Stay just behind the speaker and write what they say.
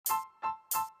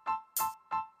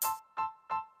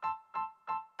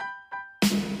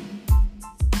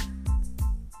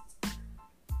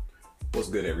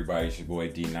good, everybody? It's your boy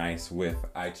D Nice with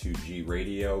I2G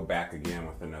Radio, back again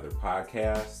with another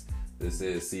podcast. This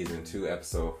is season 2,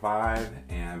 episode 5,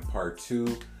 and part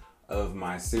 2 of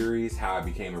my series, How I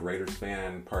Became a Raiders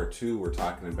Fan. Part 2, we're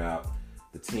talking about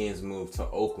the team's move to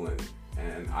Oakland,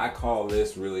 and I call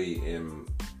this really in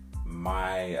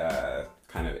my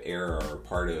kind of era or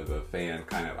part of a fan,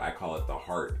 I call it the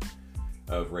heart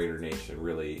of Raider Nation,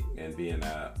 really, and being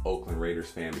a Oakland Raiders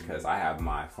fan, because I have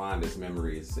my fondest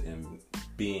memories in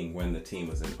being when the team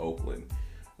was in Oakland.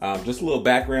 Just a little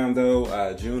background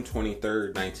though, June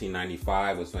 23rd,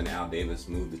 1995 was when Al Davis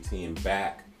moved the team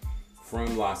back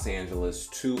from Los Angeles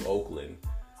to Oakland.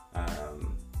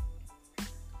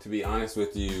 To be honest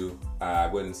with you, I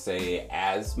wouldn't say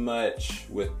as much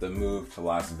with the move to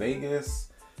Las Vegas.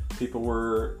 People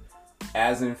were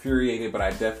as infuriated, but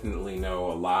I definitely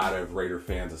know a lot of Raider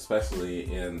fans,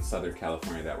 especially in Southern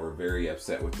California, that were very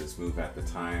upset with this move at the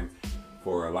time.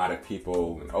 For a lot of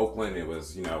people in Oakland, it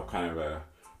was, kind of a,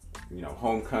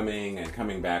 homecoming and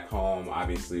coming back home,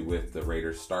 obviously with the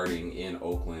Raiders starting in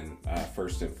Oakland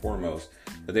first and foremost.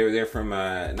 But they were there from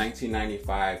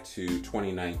 1995 to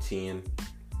 2019.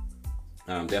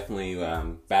 Definitely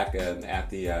back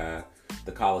at the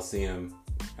Coliseum.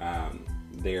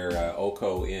 Their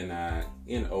Oco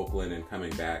in Oakland and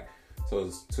coming back. So it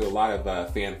was to a lot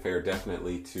of fanfare,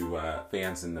 definitely to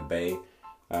fans in the Bay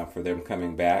for them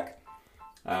coming back.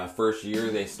 First year,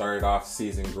 they started off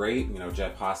season great.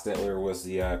 Jeff Hostetler was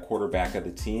the quarterback of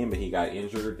the team, but he got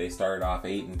injured. They started off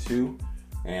 8-2,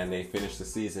 and they finished the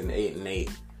season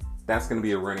 8-8. That's going to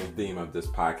be a running theme of this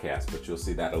podcast, but you'll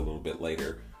see that a little bit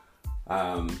later.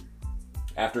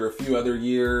 After a few other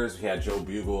years, we had Joe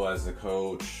Bugel as the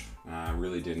coach.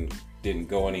 Really didn't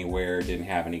go anywhere. Didn't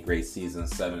have any great seasons.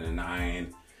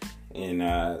 7-9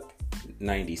 in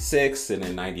 96, and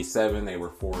in 97 they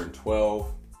were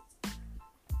 4-12.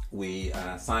 We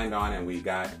signed on and we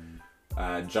got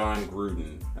John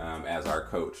Gruden as our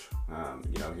coach.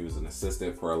 He was an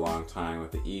assistant for a long time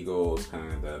with the Eagles,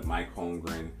 kind of the Mike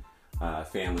Holmgren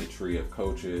family tree of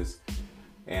coaches,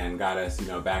 and got us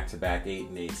back-to-back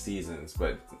 8-8 seasons.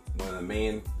 But one of the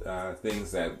main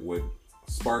things that would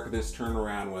spark this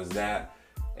turnaround was that,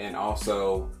 and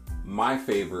also my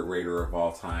favorite Raider of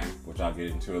all time, which I'll get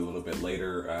into a little bit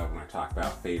later when I talk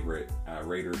about favorite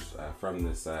Raiders from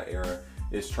this era,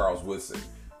 is Charles Woodson.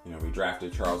 We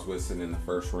drafted Charles Woodson in the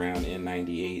first round in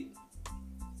 98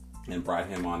 and brought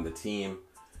him on the team,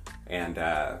 and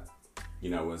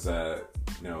was a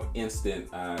instant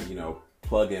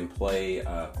plug and play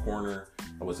corner.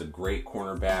 Was a great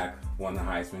cornerback, won the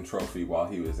Heisman Trophy while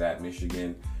he was at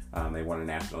Michigan. They won a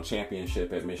national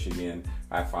championship at Michigan.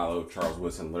 I followed Charles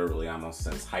Woodson literally almost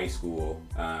since high school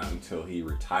until he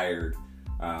retired,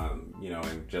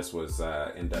 and just was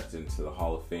inducted into the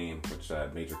Hall of Fame, which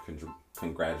major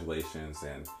congratulations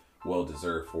and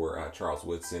well-deserved for Charles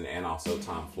Woodson and also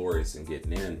Tom Flores in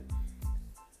getting in.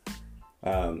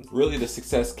 Really, the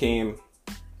success came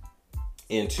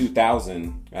in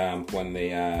 2000 when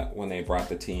they brought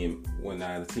the team. When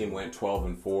the team went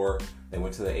 12-4, they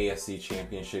went to the AFC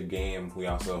Championship game. We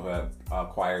also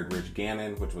acquired Rich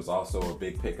Gannon, which was also a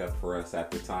big pickup for us at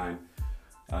the time.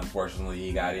 Unfortunately,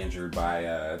 he got injured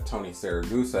by Tony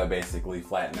Siragusa, basically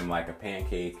flattened him like a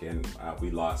pancake, and we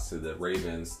lost to the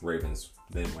Ravens. Ravens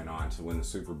then went on to win the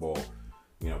Super Bowl.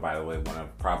 By the way, one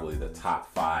of probably the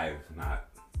top 5, not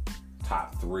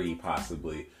top 3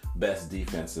 possibly, best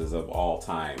defenses of all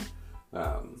time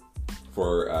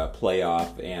for a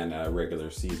playoff and a regular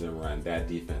season run. That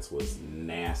defense was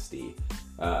nasty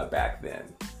back then.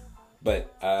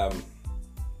 But,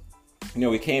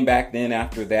 we came back then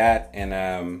after that,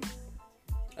 and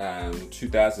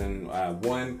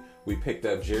 2001, we picked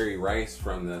up Jerry Rice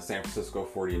from the San Francisco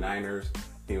 49ers.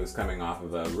 He was coming off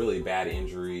of a really bad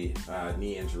injury,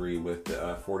 knee injury with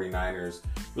the 49ers.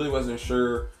 Really wasn't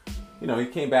sure. He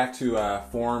came back to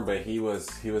form, but he was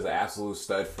an absolute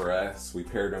stud for us. We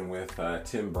paired him with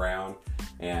Tim Brown,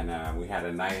 and we had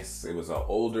it was an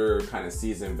older kind of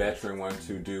seasoned veteran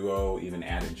 1-2 duo, even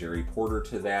added Jerry Porter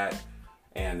to that.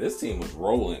 And this team was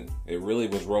rolling. It really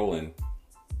was rolling.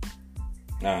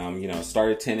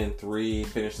 Started 10-3,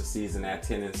 finished the season at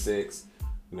 10-6.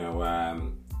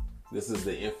 This is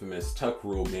the infamous Tuck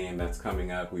Rule game that's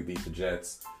coming up. We beat the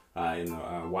Jets in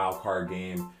the wild card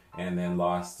game, and then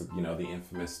lost, the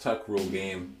infamous Tuck Rule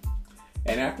game.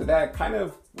 And after that, kind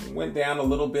of went down a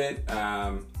little bit.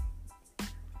 Coach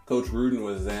Gruden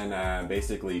was then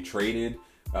basically traded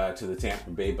to the Tampa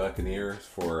Bay Buccaneers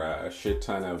for a shit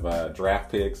ton of draft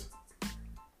picks.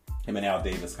 Him and Al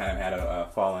Davis kind of had a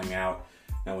falling out,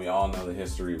 and we all know the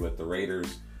history with the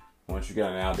Raiders. Once you get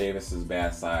on Al Davis's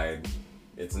bad side,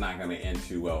 it's not going to end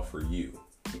too well for you.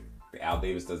 Al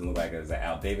Davis doesn't look like it's an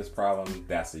Al Davis problem.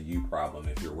 That's a you problem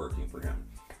if you're working for him.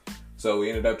 So we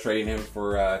ended up trading him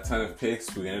for a ton of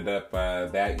picks. We ended up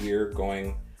that year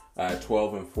going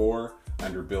 12-4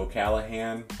 under Bill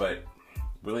Callahan, but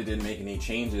really didn't make any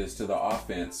changes to the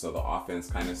offense. So the offense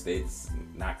kind of stayed,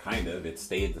 it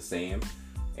stayed the same.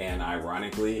 And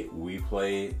ironically, we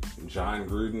played John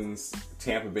Gruden's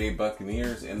Tampa Bay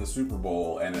Buccaneers in the Super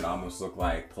Bowl, and it almost looked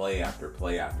like play after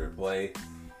play after play.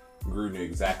 Gruden knew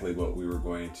exactly what we were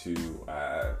going to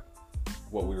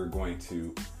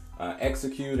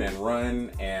execute and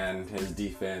run, and his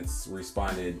defense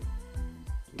responded,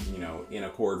 in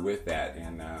accord with that.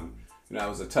 And it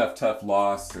was a tough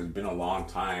loss. It's been a long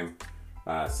time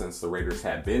since the Raiders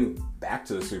had been back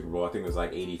to the Super Bowl. I think it was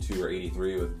like 82 or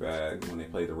 83 with when they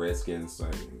played the Redskins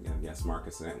against when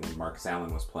Marcus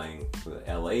Allen was playing for the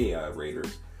LA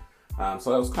Raiders.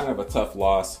 So that was kind of a tough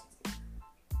loss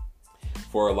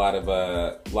for a lot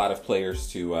of players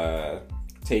to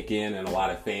take in, and a lot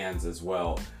of fans as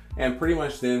well. And pretty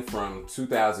much then from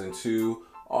 2002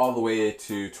 all the way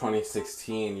to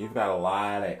 2016, you've got a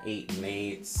lot of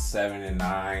 8-8,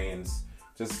 7-9s,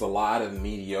 just a lot of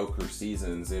mediocre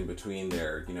seasons in between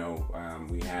there.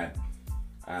 We had,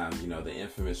 the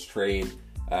infamous trade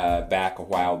back a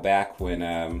while back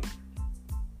when,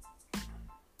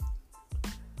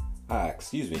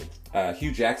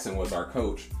 Hugh Jackson was our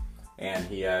coach. And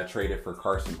he traded for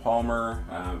Carson Palmer,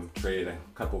 traded a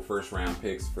couple first-round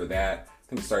picks for that.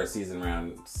 I think he started season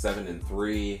around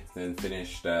 7-3, then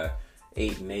finished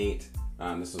 8-8.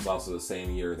 This was also the same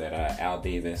year that Al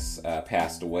Davis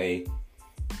passed away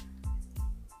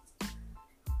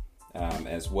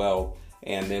as well.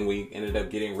 And then we ended up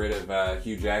getting rid of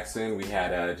Hugh Jackson. We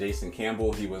had Jason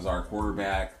Campbell. He was our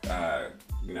quarterback,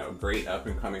 great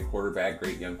up-and-coming quarterback,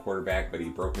 great young quarterback, but he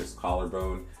broke his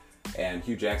collarbone. And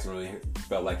Hugh Jackson really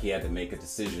felt like he had to make a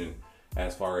decision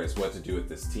as far as what to do with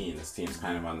this team. This team's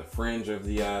kind of on the fringe of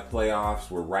the playoffs.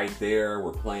 We're right there.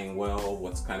 We're playing well.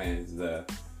 What's kind of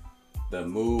the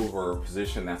move or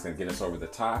position that's going to get us over the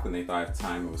top? And they thought at the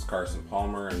time it was Carson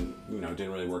Palmer, and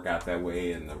didn't really work out that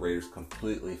way. And the Raiders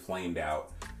completely flamed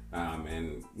out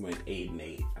and went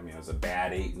 8-8. I mean, it was a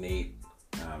bad 8-8.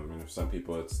 For some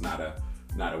people, it's not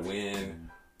a win.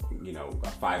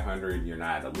 500, you're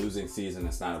not a losing season,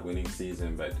 it's not a winning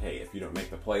season, but hey, if you don't make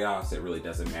the playoffs, it really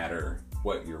doesn't matter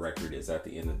what your record is at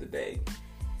the end of the day.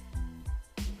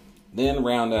 Then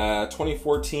around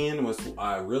 2014 was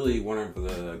really one of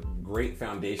the great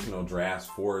foundational drafts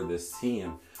for this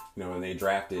team. When they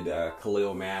drafted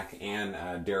Khalil Mack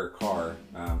and Derek Carr,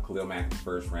 Khalil Mack in the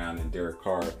first round and Derek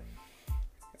Carr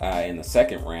in the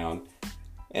second round.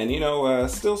 And,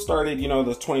 still started, the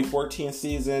 2014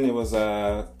 season. It was,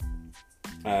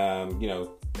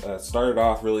 started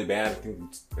off really bad. I think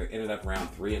it ended up around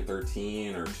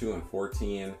 3-13 or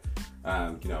 2-14.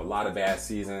 A lot of bad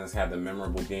seasons. Had the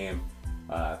memorable game,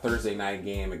 Thursday night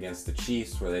game against the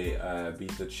Chiefs, where they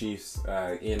beat the Chiefs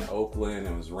in Oakland.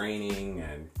 It was raining,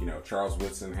 and, Charles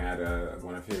Woodson had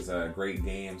one of his great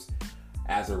games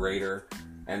as a Raider.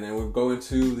 And then we'll go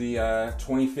into the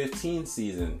 2015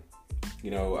 season.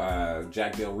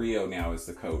 Jack Del Rio now is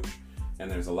the coach, and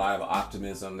there's a lot of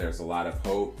optimism. There's a lot of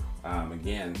hope.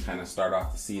 Again, kind of start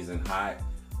off the season hot.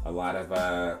 A lot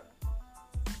of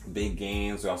big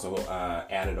games. We also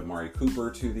added Amari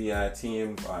Cooper to the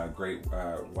team, great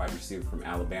wide receiver from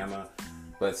Alabama,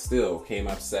 but still came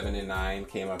up 7-9,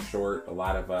 came up short. A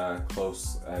lot of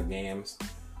close games.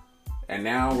 And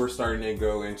now we're starting to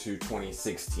go into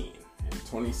 2016. And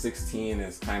 2016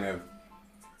 is kind of,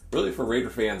 really for Raider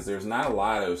fans, there's not a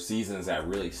lot of seasons that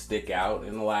really stick out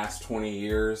in the last 20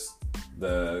 years.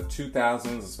 The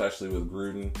 2000s, especially with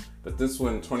Gruden, but this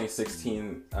one,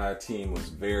 2016 team was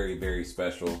very, very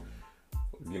special.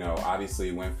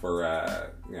 Obviously went for,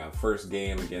 first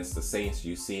game against the Saints.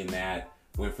 You've seen that.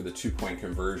 Went for the 2-point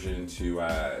conversion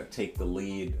to take the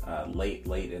lead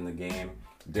late in the game.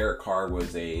 Derek Carr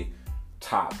was a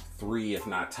top 3, if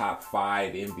not top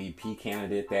 5 MVP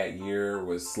candidate that year,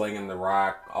 was slinging the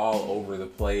rock all over the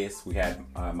place. We had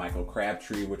Michael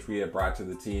Crabtree, which we had brought to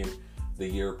the team the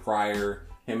year prior.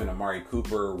 Him and Amari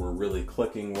Cooper were really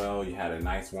clicking well. You had a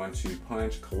nice 1-2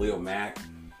 punch. Khalil Mack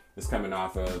is coming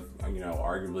off of,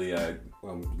 arguably a,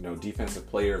 defensive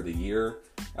player of the year.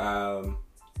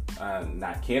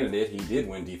 Not candidate. He did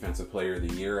win defensive player of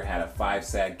the year. Had a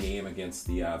 5-sack game against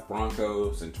the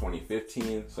Broncos in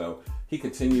 2015. So he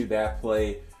continued that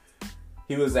play.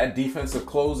 He was that defensive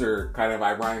closer, kind of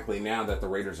ironically now that the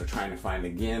Raiders are trying to find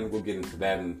again. We'll get into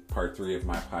that in part 3 of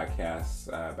my podcast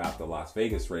about the Las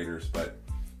Vegas Raiders. But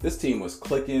this team was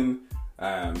clicking.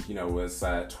 Was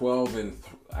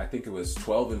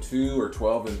 12-2 or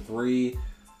 12-3.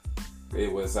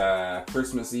 It was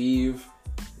Christmas Eve,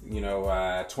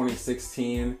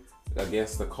 2016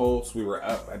 against the Colts. We were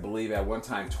up, I believe, at one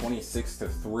time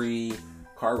 26-3.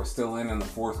 Carr was still in the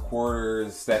fourth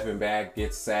quarter, stepping back,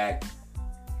 gets sacked,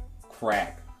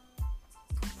 crack.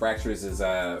 Fractures his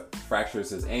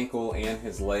ankle and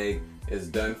his leg, is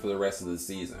done for the rest of the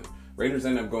season. Raiders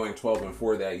end up going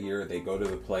 12-4 that year. They go to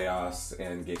the playoffs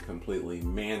and get completely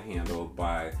manhandled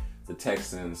by the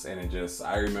Texans. And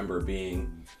I remember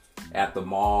being at the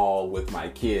mall with my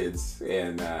kids,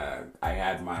 and I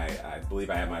believe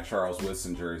I had my Charles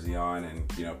Woodson jersey on,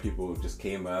 and people just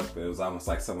came up. It was almost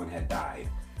like someone had died.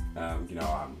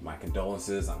 My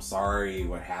condolences. I'm sorry.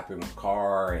 What happened with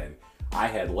Carr? And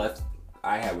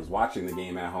I was watching the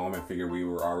game at home and figured we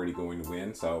were already going to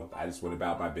win, so I just went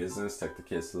about my business, took the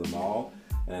kids to the mall,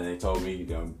 and then they told me,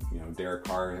 Derek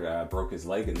Carr broke his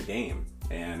leg in the game,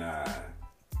 and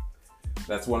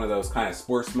that's one of those kind of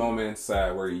sports moments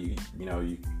where you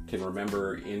can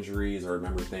remember injuries or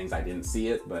remember things. I didn't see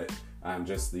it, but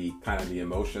just the kind of the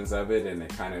emotions of it, and it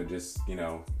kind of just like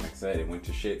I said, it went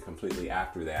to shit completely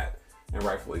after that, and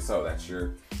rightfully so. That's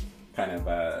your kind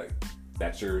of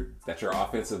that's your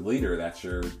offensive leader. That's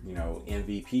your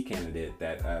MVP candidate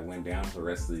that went down for the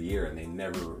rest of the year, and they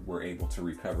never were able to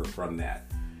recover from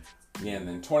that. Again,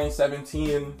 then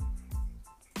 2017,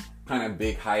 kind of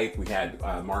big hype. We had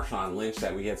Marshawn Lynch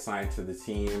that we had signed to the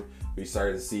team. We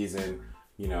started the season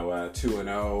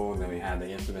 2-0, and then we had the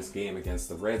infamous game against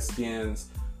the Redskins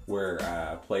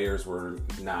where players were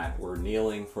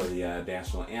kneeling for the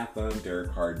national anthem.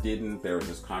 Derek Carr didn't. There was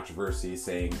this controversy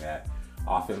saying that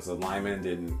offensive lineman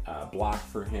didn't block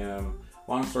for him.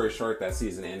 Long story short, that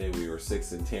season ended. We were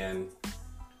 6-10,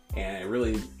 and it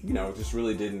really, just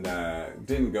really didn't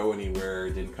go anywhere.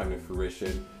 It didn't come to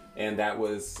fruition, and that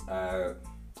was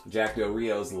Jack Del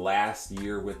Rio's last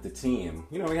year with the team.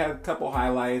 We had a couple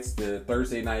highlights. The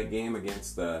Thursday night game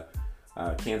against the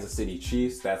Kansas City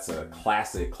Chiefs. That's a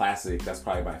classic. That's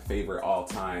probably my favorite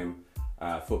all-time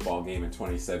football game in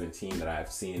 2017 that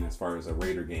I've seen as far as a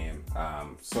Raider game.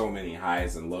 So many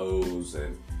highs and lows,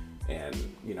 and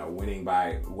winning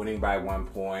by 1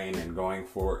 point and going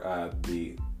for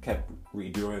kept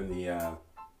redoing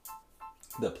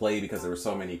the play because there were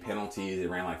so many penalties. They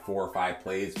ran like 4 or 5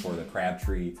 plays for the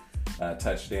Crabtree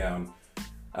touchdown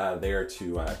there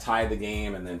to tie the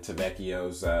game, and then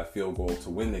Tavecchio's field goal to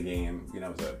win the game. It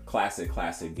was a classic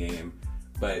game.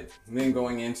 But then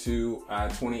going into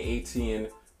 2018,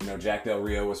 Jack Del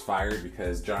Rio was fired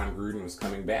because John Gruden was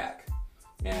coming back.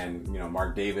 And,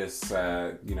 Mark Davis,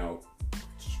 took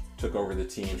over the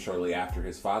team shortly after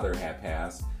his father had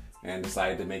passed and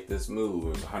decided to make this move. It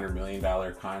was a $100 million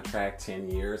contract, 10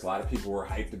 years. A lot of people were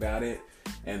hyped about it.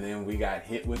 And then we got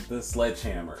hit with the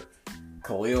sledgehammer.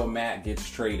 Khalil Mack gets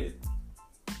traded.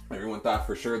 Everyone thought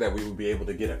for sure that we would be able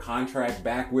to get a contract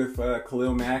back with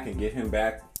Khalil Mack and get him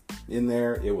back in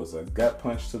there. It was a gut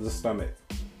punch to the stomach.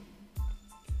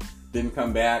 Didn't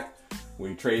come back.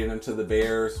 We traded him to the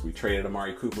Bears. We traded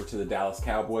Amari Cooper to the Dallas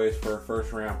Cowboys for a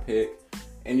first-round pick.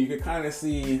 And you could kind of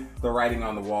see the writing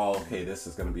on the wall. Okay, this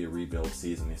is going to be a rebuild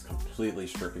season. He's completely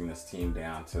stripping this team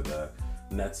down to the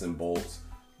nuts and bolts.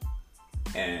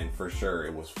 And for sure,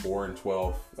 it was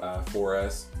 4-12 for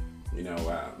us.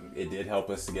 It did help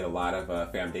us to get a lot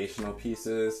of foundational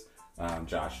pieces.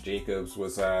 Josh Jacobs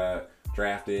was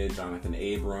drafted, Jonathan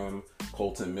Abram,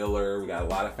 Colton Miller. We got a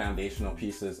lot of foundational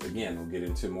pieces. Again, we'll get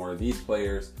into more of these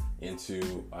players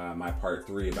into my part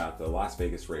 3 about the Las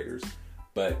Vegas Raiders.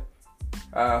 But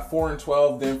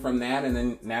 4-12 then from that, and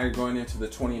then now you're going into the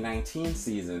 2019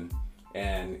 season,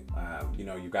 and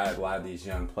you got a lot of these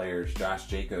young players. Josh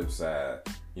Jacobs,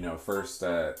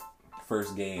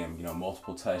 first game,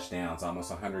 multiple touchdowns,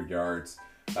 almost 100 yards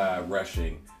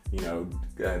rushing.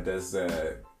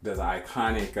 Does an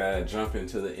iconic jump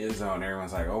into the end zone.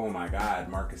 Everyone's like, oh my God,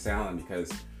 Marcus Allen,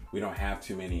 because we don't have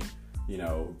too many,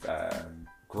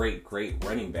 great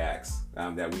running backs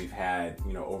that we've had,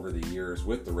 over the years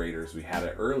with the Raiders. We had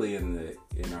it early in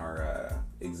our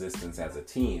existence as a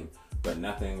team, but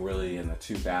nothing really in the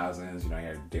 2000s. You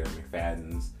had Darren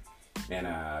McFadden's and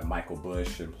Michael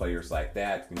Bush and players like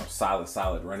that.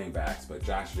 Solid running backs. But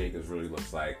Josh Jacobs really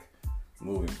looks like,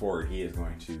 moving forward, he is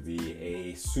going to be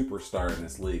a superstar in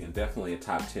this league and definitely a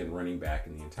top 10 running back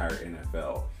in the entire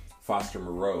NFL. Foster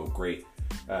Moreau, great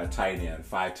tight end,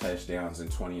 5 touchdowns in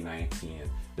 2019.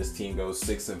 This team goes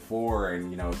 6-4,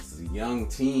 and it's a young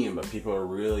team, but people are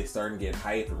really starting to get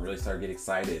hyped and really start to get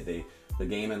excited. The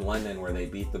game in London where they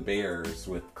beat the Bears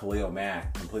with Khalil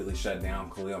Mack, completely shut down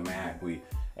Khalil Mack. We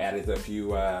added a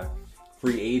few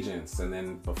free agents. And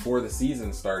then before the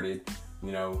season started,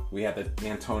 you know, we had the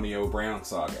Antonio Brown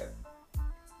saga.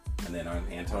 And then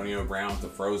Antonio Brown with the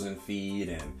frozen feet,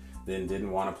 and then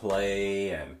didn't want to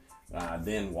play, and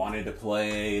then wanted to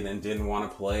play, then didn't want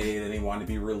to play, then he wanted to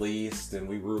be released, and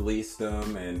we released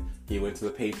him, and he went to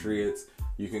the Patriots.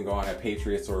 You can go on a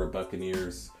Patriots or a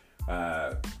Buccaneers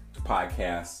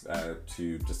podcast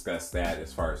to discuss that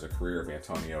as far as the career of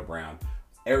Antonio Brown.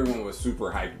 Everyone was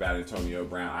super hyped about Antonio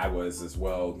Brown. I was as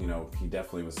well. You know, he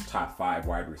definitely was a top 5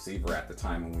 wide receiver at the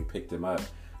time when we picked him up.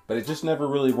 But it just never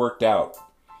really worked out.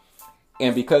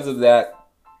 And because of that,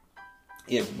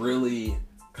 it really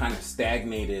kind of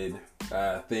stagnated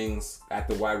things at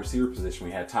the wide receiver position.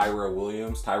 We had Tyrell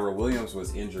Williams. Tyrell Williams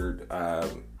was injured a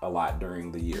lot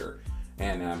during the year.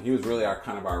 And he was really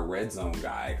our red zone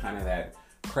guy, kind of that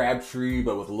Crabtree,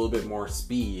 but with a little bit more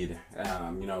speed.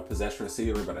 You know, possession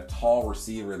receiver, but a tall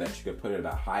receiver that you could put at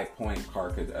a high point. Carr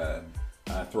could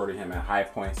throw to him at high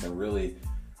points and really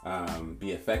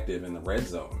be effective in the red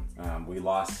zone. We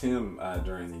lost him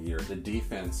during the year. The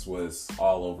defense was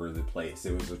all over the place.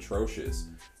 It was atrocious.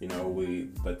 You know,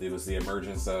 but it was the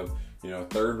emergence of, you know,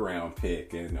 3rd round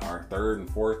pick, and our 3rd and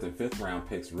 4th and 5th round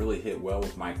picks really hit well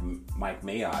with Mike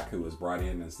Mayock, who was brought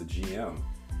in as the GM,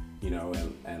 you know,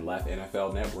 and left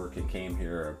NFL Network and came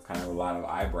here, kind of a lot of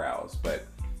eyebrows. But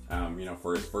you know,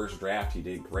 for his first draft, he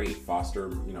did great. Foster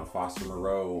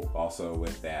Moreau also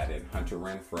with that, and Hunter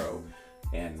Renfrow.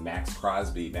 And Max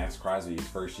Crosby's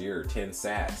first year, 10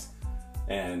 sacks.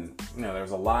 And, you know, there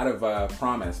was a lot of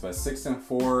promise, but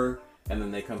 6-4, and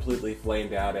then they completely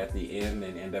flamed out at the end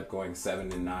and end up going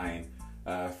 7-9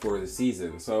 for the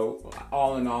season. So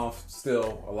all in all,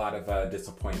 still a lot of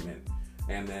disappointment.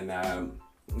 And then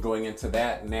going into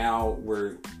that, now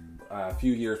we're a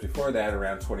few years before that,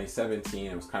 around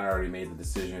 2017, it was kind of already made the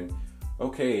decision.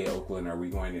 Okay, Oakland, are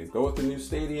we going to go with the new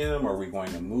stadium? Are we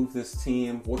going to move this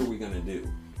team? What are we going to do?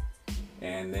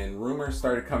 And then rumors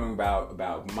started coming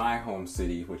about my home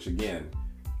city, which again,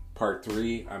 part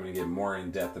 3, I'm going to get more in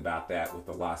depth about that with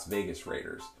the Las Vegas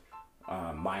Raiders,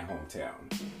 my hometown.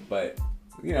 But,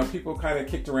 you know, people kind of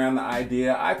kicked around the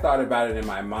idea. I thought about it in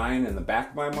my mind, in the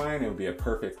back of my mind. It would be a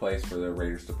perfect place for the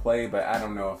Raiders to play, but I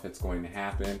don't know if it's going to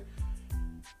happen.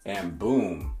 And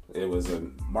boom, it was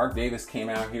Mark Davis came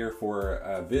out here for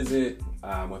a visit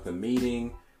with a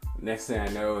meeting. Next thing I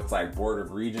know, it's like Board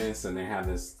of Regents, and they're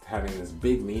having this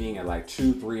big meeting at like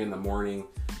 2-3 in the morning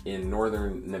in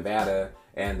northern Nevada,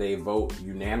 and they vote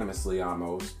unanimously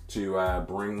almost to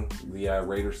bring the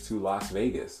Raiders to Las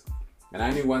Vegas. And I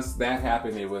knew once that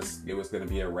happened, it was going to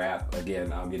be a wrap.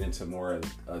 Again, I'll get into more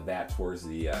of that towards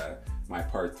my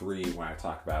part 3 when I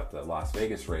talk about the Las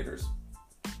Vegas Raiders.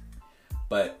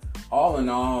 But all in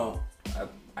all,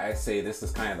 I say this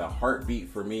is kind of the heartbeat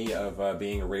for me of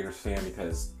being a Raiders fan,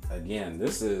 because again,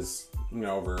 this is, you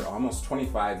know, over almost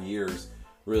 25 years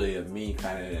really of me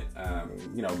kind of,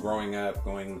 you know, growing up,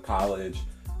 going to college,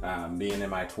 being in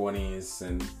my 20s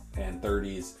and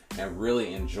 30s, and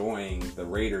really enjoying the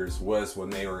Raiders was when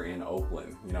they were in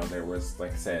Oakland. You know, there was,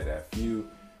 like I said, a few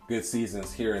good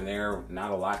seasons here and there,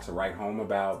 not a lot to write home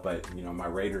about, but, you know, my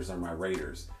Raiders are my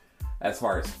Raiders. As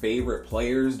far as favorite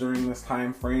players during this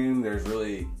time frame, there's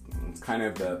really, it's kind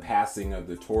of the passing of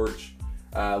the torch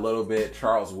a little bit.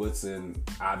 Charles Woodson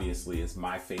obviously is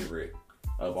my favorite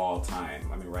of all time.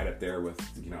 I mean, right up there with,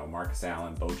 you know, Marcus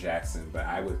Allen, Bo Jackson, but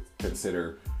I would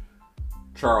consider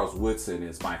Charles Woodson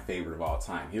is my favorite of all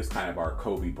time. He was kind of our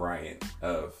Kobe Bryant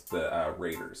of the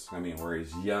Raiders. I mean, where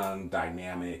he's young,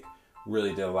 dynamic,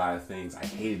 really did a lot of things. I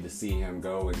hated to see him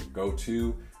go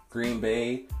to Green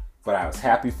Bay, but I was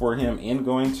happy for him in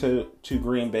going to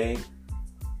Green Bay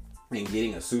and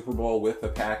getting a Super Bowl with the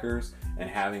Packers and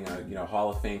having a, you know,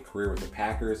 Hall of Fame career with the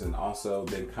Packers, and also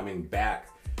then coming back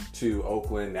to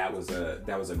Oakland. That was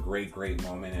a great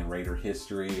moment in Raider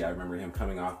history. I remember him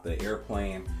coming off the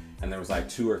airplane, and there was like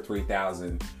 2,000 or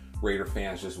 3,000 Raider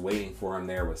fans just waiting for him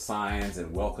there with signs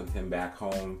and welcomed him back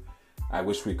home. I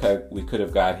wish we could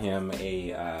have got him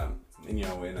you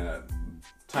know, in a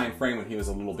time frame when he was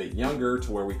a little bit younger,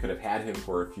 to where we could have had him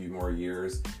for a few more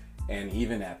years. And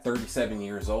even at 37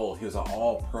 years old, he was an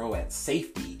all-pro at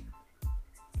safety.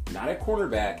 Not at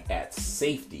quarterback, at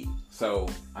safety. So,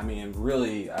 I mean,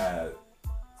 really,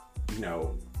 you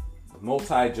know,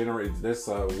 this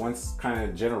once kind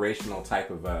of generational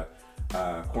type of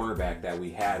cornerback that we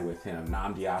had with him.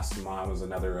 Nnamdi Asomugha was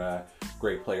another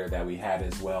great player that we had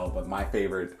as well. But my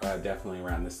favorite, definitely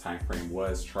around this time frame,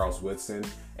 was Charles Woodson.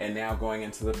 And now going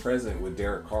into the present with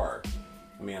Derek Carr.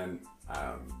 I mean,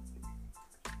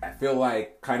 I feel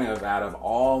like kind of out of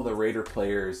all the Raider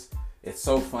players it's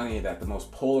so funny that the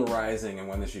most polarizing and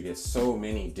one that you get so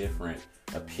many different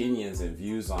opinions and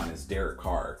views on is Derek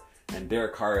Carr. And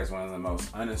Derek Carr is one of the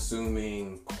most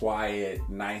unassuming, quiet,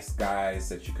 nice guys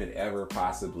that you could ever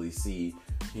possibly see.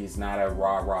 He's not a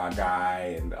rah-rah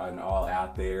guy and all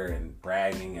out there and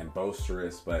bragging and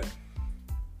boisterous, but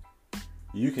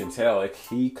you can tell, like,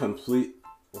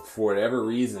 for whatever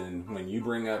reason, when you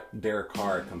bring up Derek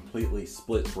Carr, it completely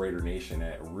splits Raider Nation,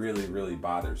 and it really, really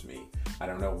bothers me. I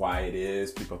don't know why it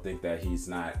is. People think that he's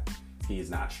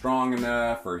not strong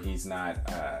enough, or he's not,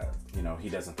 he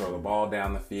doesn't throw the ball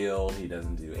down the field. He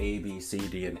doesn't do A, B, C,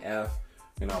 D, and F,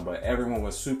 but everyone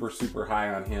was super, super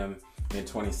high on him in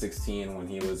 2016 when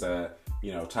he was a,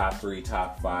 top 3,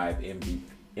 top 5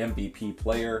 MVP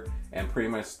player, and pretty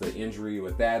much the injury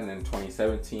with that. And then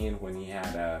 2017 when he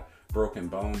had broken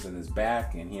bones in his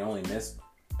back and he only missed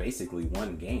basically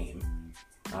one game.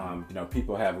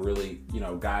 People have really,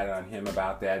 guided on him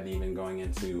about that, and even going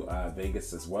into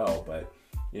Vegas as well. But,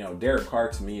 Derek Carr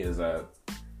to me is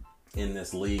in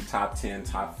this league, top 10,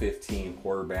 top 15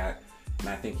 quarterback. And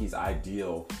I think he's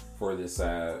ideal for this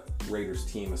Raiders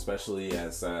team, especially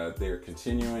as they're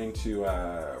continuing to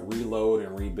reload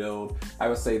and rebuild. I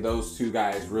would say those two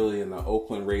guys really in the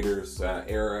Oakland Raiders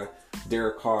era,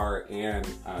 Derek Carr and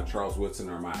Charles Woodson,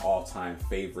 are my all-time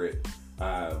favorite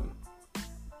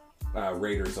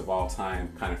Raiders of all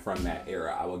time, kind of from that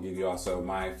era. I will give you also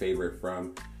my favorite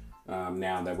from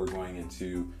now that we're going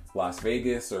into Las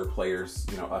Vegas, or players,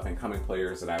 up-and-coming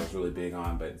players that I was really big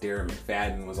on. But Darren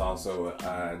McFadden was also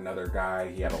another guy.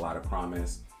 He had a lot of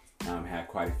promise, had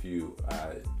quite a few,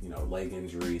 leg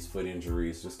injuries, foot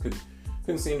injuries, just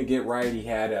couldn't seem to get right. He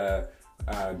had a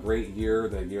great year,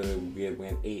 the year that we had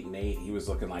went 8-8. He was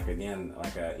looking like an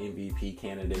MVP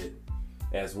candidate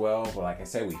as well. But like I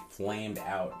said, we flamed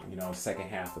out, second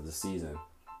half of the season.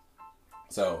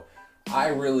 So I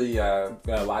really, a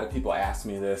lot of people ask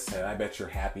me this, and I bet you're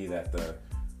happy that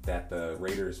the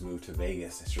Raiders moved to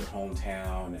Vegas. It's your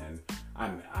hometown, and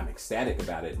I'm ecstatic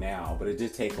about it now. But it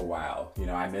did take a while.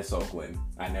 I miss Oakland.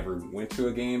 I never went to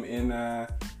a game in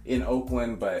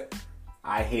Oakland, but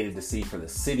I hated to see for the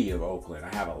city of Oakland.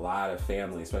 I have a lot of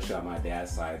family, especially on my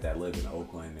dad's side, that live in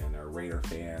Oakland and are Raider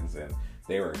fans, and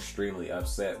they were extremely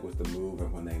upset with the move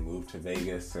and when they moved to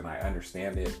Vegas, and I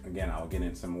understand it. Again, I'll get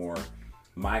into more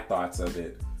my thoughts of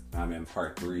it in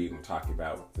part 3 when talking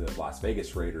about the Las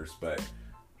Vegas Raiders. But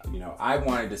I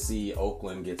wanted to see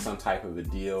Oakland get some type of a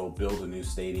deal, build a new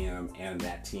stadium, and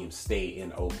that team stay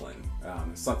in Oakland.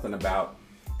 Something about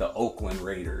the Oakland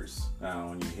Raiders,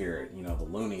 when you hear it, the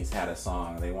Loonies had a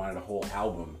song. They wanted a whole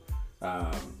album,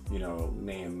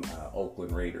 named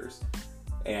Oakland Raiders,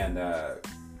 and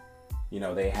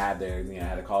they had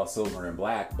had to call it Silver and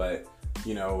Black, but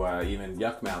even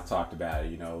Yuckmouth talked about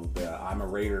it, the I'm a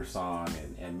Raider song,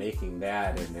 and making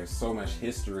that, and there's so much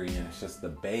history, and it's just the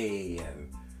Bay,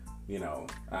 and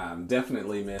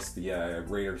definitely miss the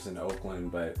Raiders in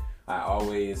Oakland. But I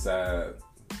always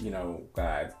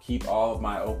keep all of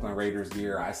my Oakland Raiders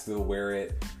gear. I still wear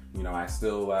it, I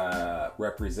still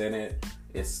represent it.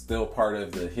 It's still part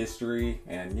of the history,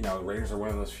 and the Raiders are one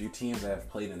of those few teams that have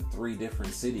played in 3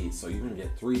 different cities, so you can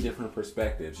get 3 different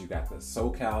perspectives. You got the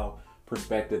SoCal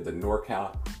perspective, the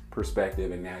NorCal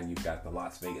perspective, and now you've got the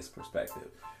Las Vegas perspective.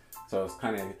 So it's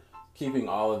kind of keeping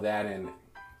all of that in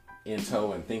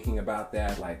tow and thinking about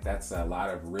that. Like, that's a lot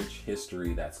of rich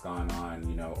history that's gone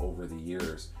on, over the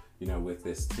years, with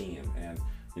this team. And,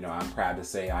 I'm proud to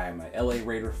say I am an LA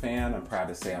Raider fan. I'm proud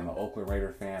to say I'm an Oakland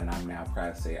Raider fan. And I'm now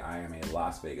proud to say I am a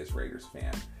Las Vegas Raiders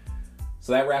fan.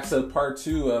 So that wraps up part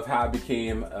 2 of how I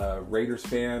became a Raiders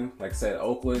fan. Like I said,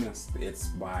 Oakland, it's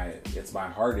my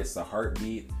heart. It's the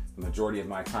heartbeat. The majority of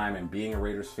my time in being a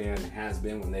Raiders fan has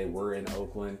been when they were in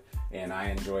Oakland, and I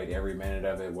enjoyed every minute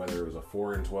of it, whether it was a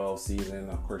 4-12 season.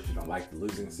 Of course, you don't like the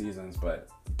losing seasons, but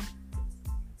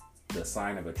the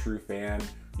sign of a true fan,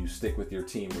 you stick with your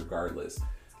team regardless.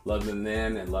 Loved them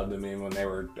then, and loved them even when they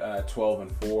were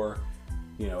 12-4.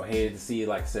 Hated to see,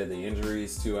 like I said, the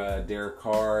injuries to Derek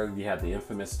Carr. You had the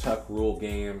infamous Tuck Rule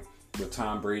game with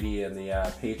Tom Brady and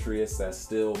the Patriots that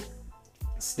still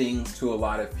stings to a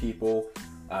lot of people.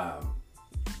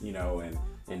 And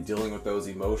dealing with those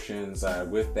emotions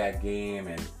with that game,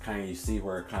 and kind of you see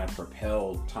where it kind of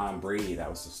propelled Tom Brady. That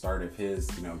was the start of his,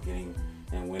 getting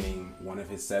and winning one of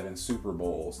his 7 Super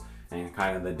Bowls, and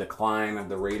kind of the decline of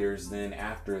the Raiders then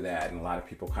after that. And a lot of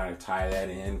people kind of tie that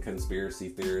in, conspiracy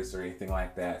theorists or anything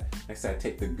like that. Like I said, I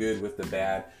take the good with the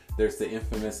bad. There's the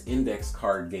infamous index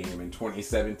card game in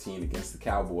 2017 against the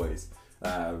Cowboys.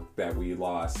 that we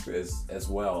lost as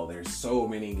well. There's so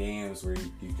many games where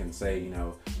you can say, you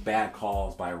know, bad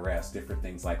calls by refs, different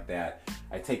things like that.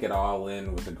 I take it all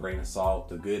in with a grain of salt,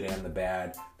 the good and the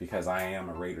bad, because I am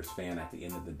a Raiders fan at the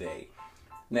end of the day.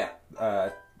 Now,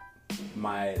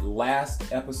 my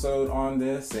last episode on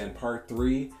this, and part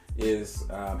 3, is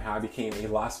how I became a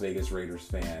Las Vegas Raiders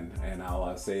fan. And all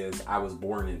I'll say is I was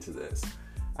born into this.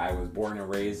 I was born and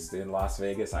raised in Las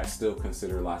Vegas. I still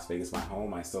consider Las Vegas my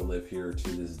home. I still live here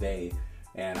to this day.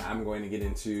 And I'm going to get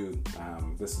into,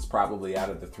 this is probably out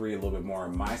of the 3 a little bit more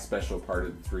my special part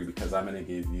of the 3, because I'm going to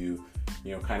give you,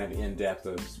 you know, kind of in-depth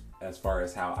as far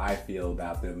as how I feel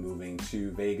about them moving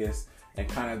to Vegas, and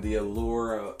kind of the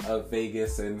allure of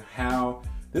Vegas, and how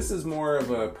this is more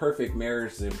of a perfect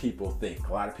marriage than people think.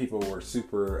 A lot of people were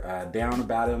super down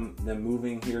about them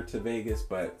moving here to Vegas,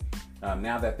 but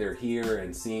now that they're here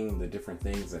and seeing the different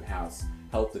things and how it's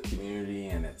helped the community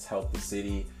and it's helped the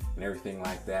city and everything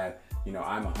like that, you know,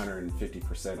 I'm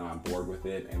 150% on board with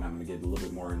it, and I'm going to get a little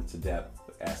bit more into depth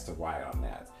as to why on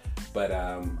that. But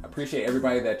appreciate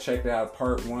everybody that checked out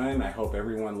part 1. I hope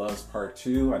everyone loves part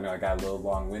 2. I know I got a little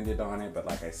long-winded on it, but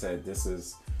like I said, this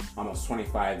is almost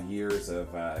 25 years of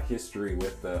history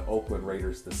with the Oakland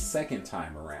Raiders the second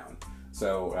time around.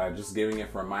 So just giving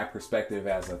it from my perspective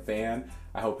as a fan.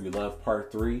 I hope you love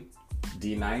part 3.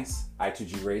 D Nice,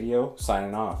 I2G Radio,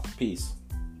 signing off. Peace.